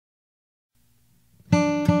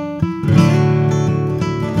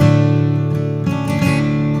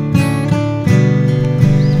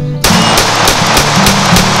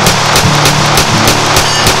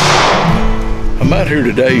here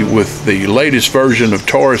today with the latest version of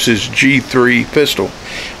Taurus's G3 pistol.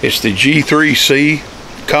 It's the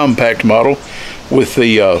G3c compact model with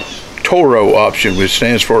the T.O.R.O option, which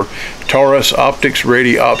stands for Taurus Optics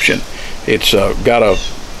Ready option. It's got a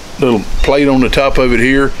little plate on the top of it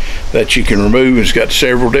here that you can remove. It's got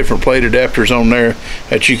several different plate adapters on there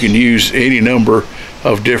that you can use any number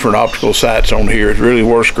of different optical sights on here. It really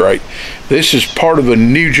works great. This is part of a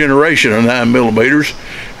new generation of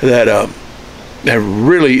 9mm that have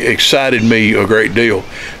really excited me a great deal.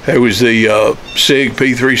 There was the SIG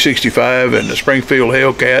P365 and the Springfield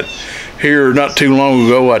Hellcat. Here not too long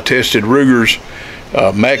ago I tested Ruger's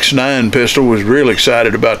Max 9 pistol, was real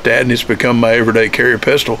excited about that, and it's become my everyday carry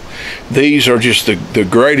pistol. These are just the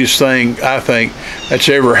greatest thing I think that's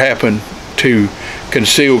ever happened to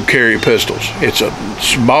concealed carry pistols. It's a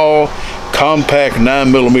small, compact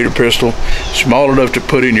 9mm pistol, small enough to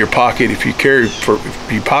put in your pocket. If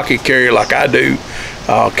you pocket carry like I do,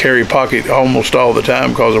 I'll carry pocket almost all the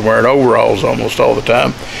time because I'm wearing overalls almost all the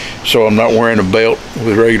time, so I'm not wearing a belt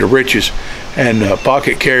with regular breeches, and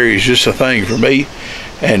pocket carry is just a thing for me.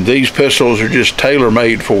 And these pistols are just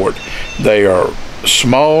tailor-made for it. They are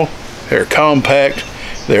small, they're compact,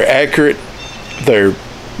 they're accurate,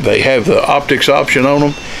 they have the optics option on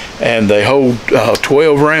them, and they hold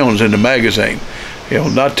 12 rounds in the magazine. You know,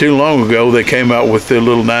 not too long ago they came out with the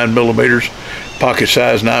little 9mm, pocket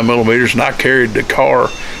size 9mm, and I carried the T.O.R.O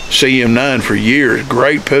CM9 for years.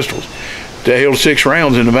 Great pistols. They held 6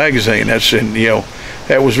 rounds in the magazine.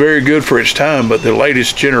 That was very good for its time, but the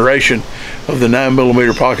latest generation of the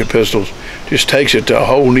 9mm pocket pistols just takes it to a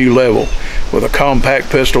whole new level with a compact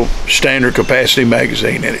pistol, standard capacity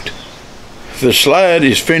magazine in it. The slide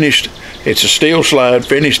is finished. It's a steel slide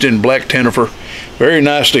finished in black tenifer, very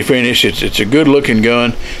nicely finished. It's a good looking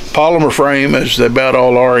gun. Polymer frame, as they about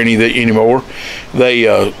all are anymore.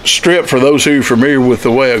 They strip, for those who are familiar with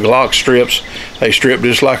the way a Glock strips, they strip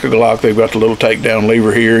just like a Glock. They've got the little takedown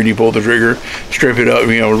lever here, and you pull the trigger, strip it up.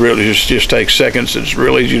 Really just takes seconds. It's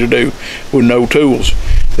real easy to do with no tools.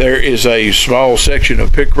 There is a small section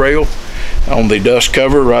of pick rail on the dust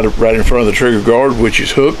cover right in front of the trigger guard, which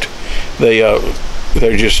is hooked.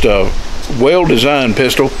 They're just well-designed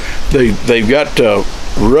pistol. They've got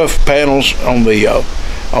rough panels on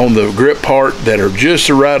the grip part that are just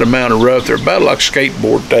the right amount of rough. They're about like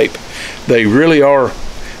skateboard tape. They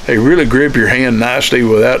really grip your hand nicely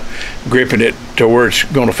without gripping it to where it's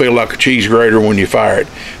going to feel like a cheese grater when you fire it.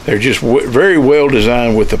 They're just very well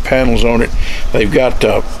designed with the panels on it. They've got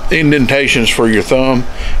indentations for your thumb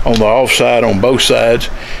on the off side on both sides,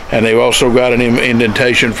 and they've also got an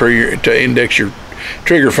indentation to index your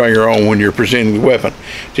trigger finger on when you're presenting the weapon.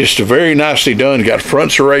 Just very nicely done. Got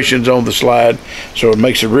front serrations on the slide, so it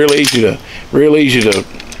makes it real easy to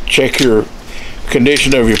check your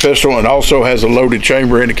condition of your pistol, and also has a loaded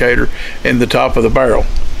chamber indicator in the top of the barrel.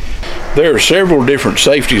 There are several different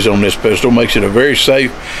safeties on this pistol. Makes it a very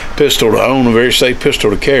safe pistol to own, a very safe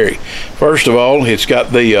pistol to carry. First of all, it's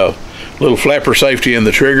got the little flapper safety in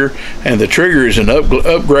the trigger, and the trigger is an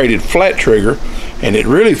upgraded flat trigger, and it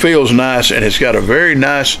really feels nice, and it's got a very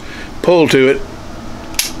nice pull to it.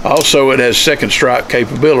 Also, it has second strike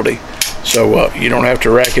capability, so you don't have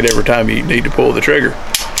to rack it every time you need to pull the trigger.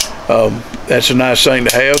 That's a nice thing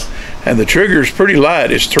to have. And the trigger is pretty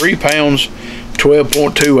light. It's 3 pounds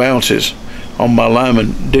 12.2 ounces on my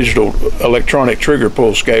Lyman digital electronic trigger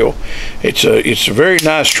pull scale. It's a very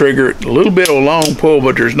nice trigger, a little bit of a long pull,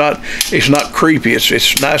 but it's not creepy.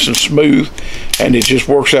 It's nice and smooth, and it just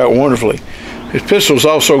works out wonderfully. This pistol's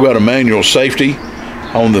also got a manual safety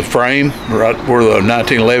on the frame, right where the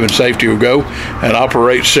 1911 safety will go, and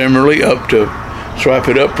operates similarly up to swipe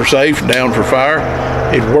it up for safe, down for fire.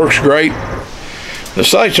 It works great. The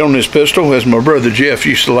sights on this pistol, as my brother Jeff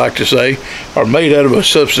used to like to say, are made out of a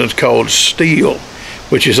substance called steel,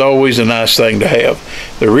 which is always a nice thing to have.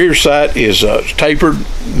 The rear sight is tapered,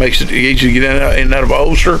 makes it easy to get in and out of a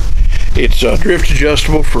holster. It's drift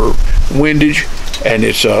adjustable for windage, and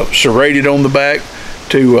it's serrated on the back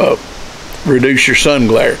to reduce your sun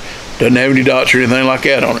glare. Doesn't have any dots or anything like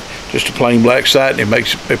that on it. Just a plain black sight, and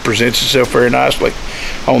it presents itself very nicely.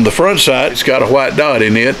 On the front side, it's got a white dot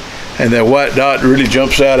in it, and that white dot really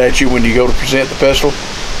jumps out at you when you go to present the pistol.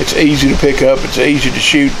 It's easy to pick up, it's easy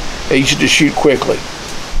to shoot quickly.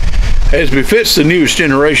 As befits the newest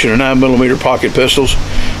generation of 9mm pocket pistols,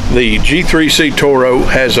 the G3c T.O.R.O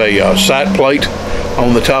has a sight plate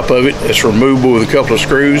on the top of it. It's removable with a couple of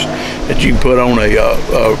screws that you can put on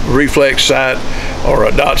a reflex sight or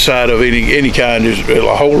a dot sight of any kind. There's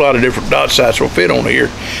a whole lot of different dot sights will fit on here,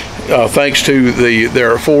 thanks to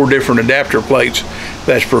there are 4 different adapter plates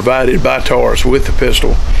that's provided by Taurus with the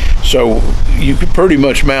pistol. So you could pretty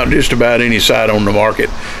much mount just about any sight on the market.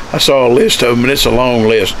 I saw a list of them, and it's a long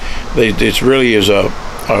list. It really is a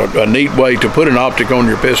neat way to put an optic on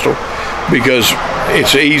your pistol, because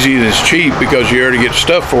it's easy and it's cheap because you already get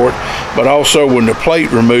stuff for it. But also, when the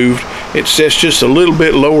plate removed, it sits just a little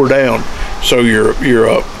bit lower down, so your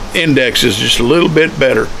index is just a little bit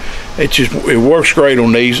better. It works great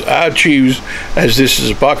on these. I choose, as this is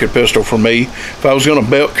a pocket pistol for me. If I was going to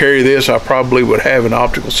belt carry this, I probably would have an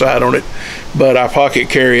optical sight on it, but I pocket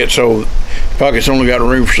carry it, so the pocket's only got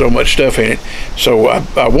room for so much stuff in it. So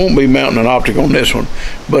I won't be mounting an optic on this one,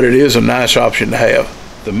 but it is a nice option to have.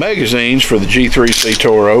 The magazines for the G3c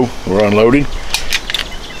T.O.R.O, we're unloaded,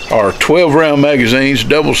 are 12-round magazines,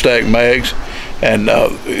 double stack mags, and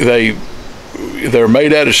they're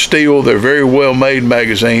made out of steel. They're very well made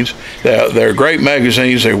magazines. They're great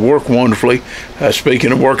magazines. They work wonderfully.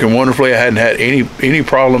 Speaking of working wonderfully, I hadn't had any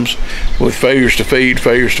problems with failures to feed,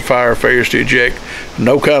 failures to fire, failures to eject.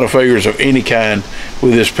 No kind of failures of any kind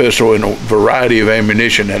with this pistol and a variety of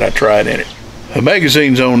ammunition that I tried in it. The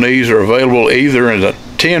magazines on these are available either in a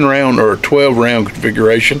 10-round or a 12-round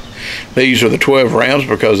configuration. These are the 12 rounds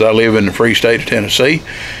because I live in the free state of Tennessee.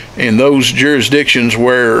 In those jurisdictions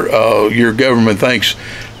where your government thinks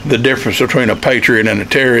the difference between a patriot and a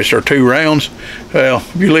terrorist are 2 rounds, well,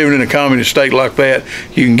 if you're living in a communist state like that,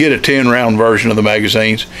 you can get a 10-round version of the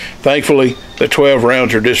magazines. Thankfully, the 12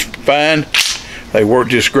 rounds are just fine. They work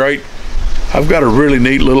just great. I've got a really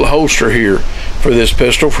neat little holster here for this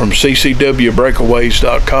pistol from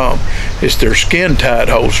ccwbreakaways.com. It's their skin-tight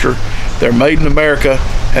holster. They're made in America,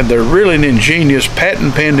 and they're really an ingenious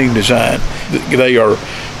patent-pending design. They are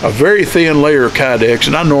a very thin layer of Kydex,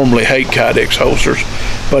 and I normally hate Kydex holsters,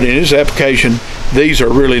 but in this application, these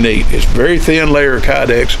are really neat. It's very thin layer of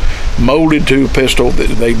Kydex molded to a pistol.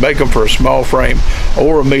 They make them for a small frame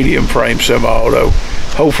or a medium frame semi-auto.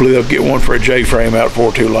 Hopefully they'll get one for a J frame out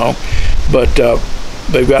for too long. But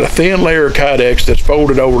they've got a thin layer of Kydex that's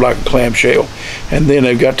folded over like a clamshell, and then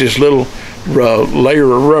they've got this little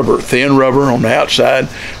layer of rubber, thin rubber on the outside.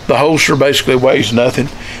 The holster basically weighs nothing.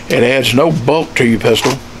 It adds no bulk to your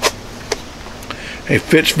pistol. It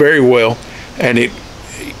fits very well, and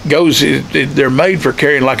they're made for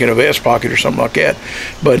carrying like in a vest pocket or something like that,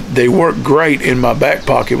 but they work great in my back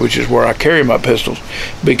pocket, which is where I carry my pistols,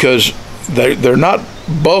 because they're not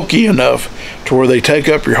bulky enough to where they take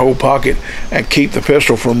up your whole pocket and keep the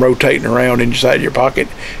pistol from rotating around inside your pocket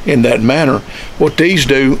in that manner. What these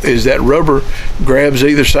do is that rubber grabs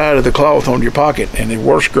either side of the cloth on your pocket, and it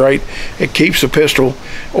works great. It keeps the pistol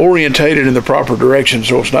orientated in the proper direction,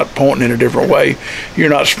 so it's not pointing in a different way. You're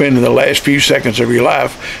not spending the last few seconds of your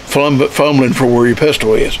life fumbling for where your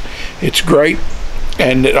pistol is. It's great.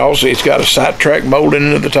 And it's got a sight track molding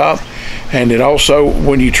into the top, and it also,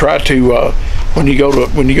 when you try to when you go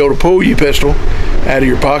to pull your pistol out of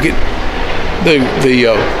your pocket, the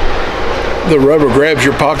rubber grabs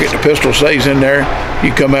your pocket, the pistol stays in there.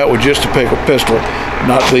 You come out with just a pistol,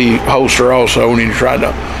 not the holster also, when you're trying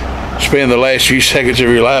to spend the last few seconds of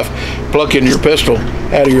your life plucking your pistol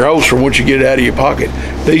out of your holster once you get it out of your pocket.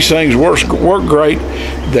 These things work great.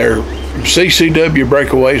 They're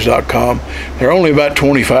ccwbreakaways.com. They're only about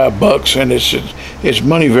 25 bucks, and it's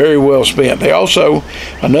money very well spent. They also,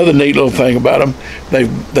 another neat little thing about them,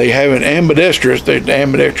 they have an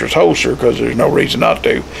ambidextrous holster, because there's no reason not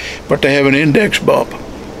to, but they have an index bump.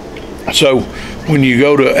 So when you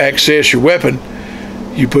go to access your weapon,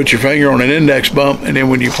 you put your finger on an index bump, and then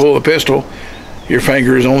when you pull the pistol, your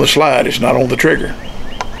finger is on the slide, it's not on the trigger.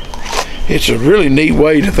 It's a really neat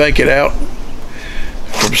way to think it out.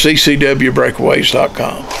 From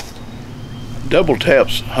ccwbreakaways.com. Double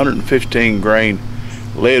Tap's 115 grain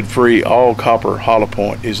lead-free all copper hollow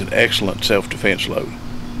point is an excellent self-defense load.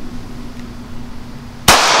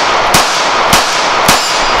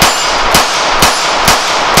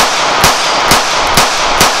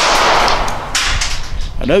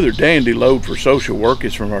 Another dandy load for social work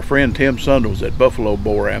is from our friend Tim Sundles at Buffalo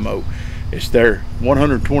Bore Ammo. It's their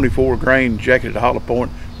 124 grain jacketed hollow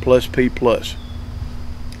point plus P+.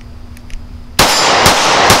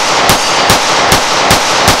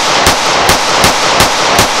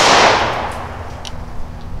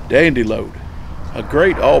 Dandy load. A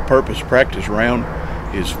great all-purpose practice round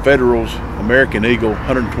is Federal's American Eagle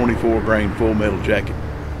 124 grain full metal jacket.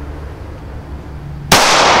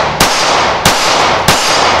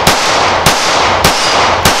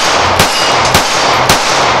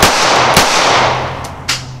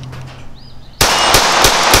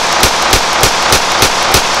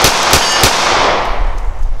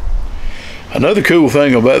 Another cool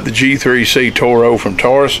thing about the G3c T.O.R.O from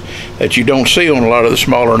Taurus that you don't see on a lot of the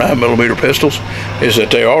smaller 9mm pistols is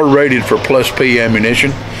that they are rated for plus P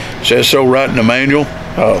ammunition. It says so right in the manual.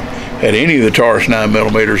 At any of the Taurus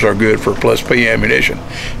 9mm are good for plus P ammunition.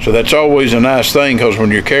 So that's always a nice thing, because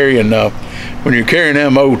when you're carrying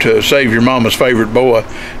ammo to save your mama's favorite boy,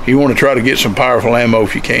 you want to try to get some powerful ammo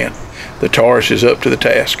if you can. The Taurus is up to the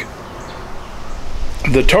task.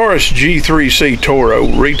 The Taurus G3c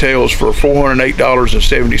T.O.R.O retails for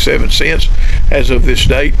 $408.77 as of this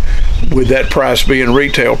date, with that price being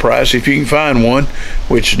retail price. If you can find one,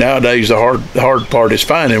 which nowadays the hard part is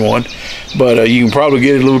finding one, but you can probably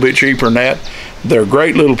get it a little bit cheaper than that. They're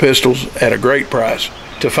great little pistols at a great price.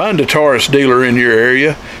 To find a Taurus dealer in your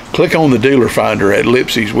area, click on the dealer finder at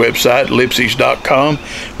Lipsey's website, lipseys.com.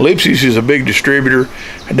 Lipsey's is a big distributor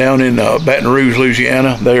down in Baton Rouge,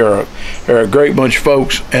 Louisiana. They're a great bunch of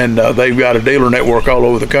folks, and they've got a dealer network all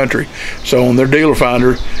over the country. So on their dealer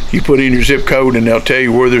finder, you put in your zip code and they'll tell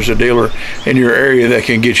you where there's a dealer in your area that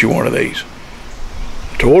can get you one of these.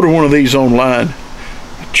 To order one of these online,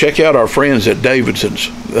 check out our friends at Davidson's.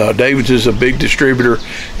 Davidson's is a big distributor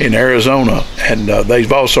in Arizona, and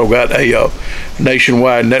they've also got a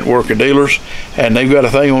nationwide network of dealers, and they've got a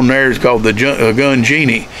thing on there. It's called the Gun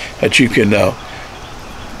Genie, that you can tell,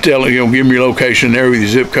 give them your location there with your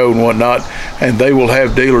zip code and whatnot, and they will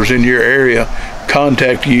have dealers in your area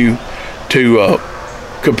contact you to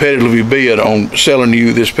competitively bid on selling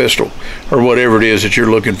you this pistol or whatever it is that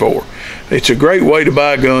you're looking for. It's a great way to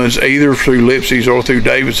buy guns, either through Lipsey's or through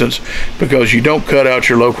Davidson's, because you don't cut out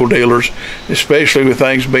your local dealers, especially with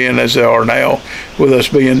things being as they are now, with us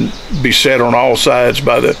being beset on all sides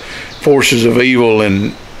by the forces of evil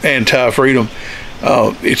and anti-freedom.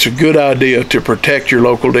 It's a good idea to protect your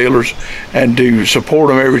local dealers and to support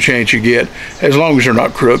them every chance you get, as long as they're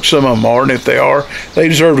not crooks. Some of them are, and if they are, they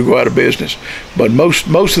deserve to go out of business. But most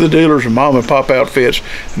of the dealers are mom and pop outfits.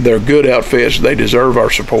 They're good outfits. They deserve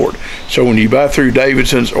our support. So when you buy through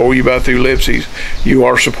Davidson's or you buy through Lipsey's, you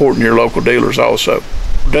are supporting your local dealers also.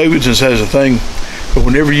 Davidson's has a thing, but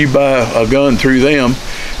whenever you buy a gun through them,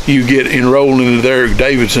 you get enrolled into their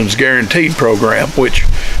Davidson's Guaranteed program, which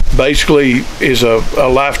basically is a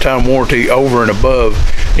lifetime warranty over and above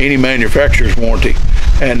any manufacturer's warranty.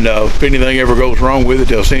 And if anything ever goes wrong with it,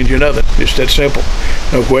 they'll send you another. Just that simple.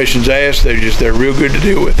 No questions asked. They're real good to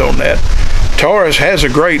deal with on that. Taurus has a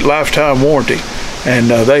great lifetime warranty, and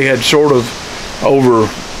they had sort of, over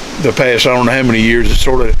the past, I don't know how many years, it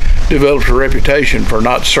sort of developed a reputation for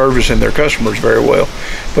not servicing their customers very well.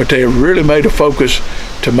 But they have really made a focus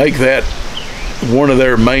to make that one of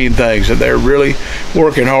their main things, and they're really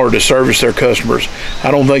working hard to service their customers.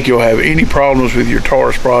 I don't think you'll have any problems with your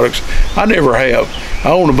Taurus products. I never have.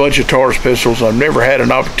 I own a bunch of Taurus pistols. I've never had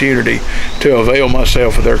an opportunity to avail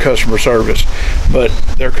myself of their customer service, but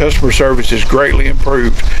their customer service is greatly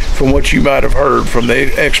improved from what you might have heard from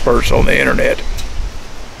the experts on the internet.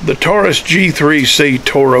 The Taurus G3c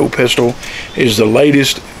T.O.R.O pistol is the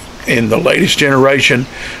latest in the latest generation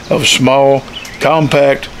of small,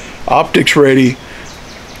 compact, optics ready,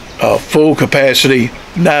 full capacity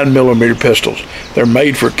 9mm pistols. They're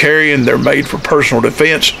made for carrying, they're made for personal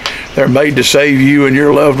defense, they're made to save you and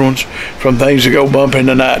your loved ones from things that go bump in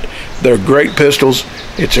the night. They're great pistols.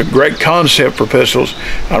 It's a great concept for pistols.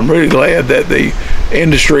 I'm really glad that the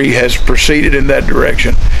industry has proceeded in that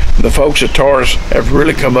direction. The folks at Taurus have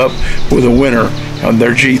really come up with a winner on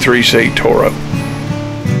their G3c T.O.R.O.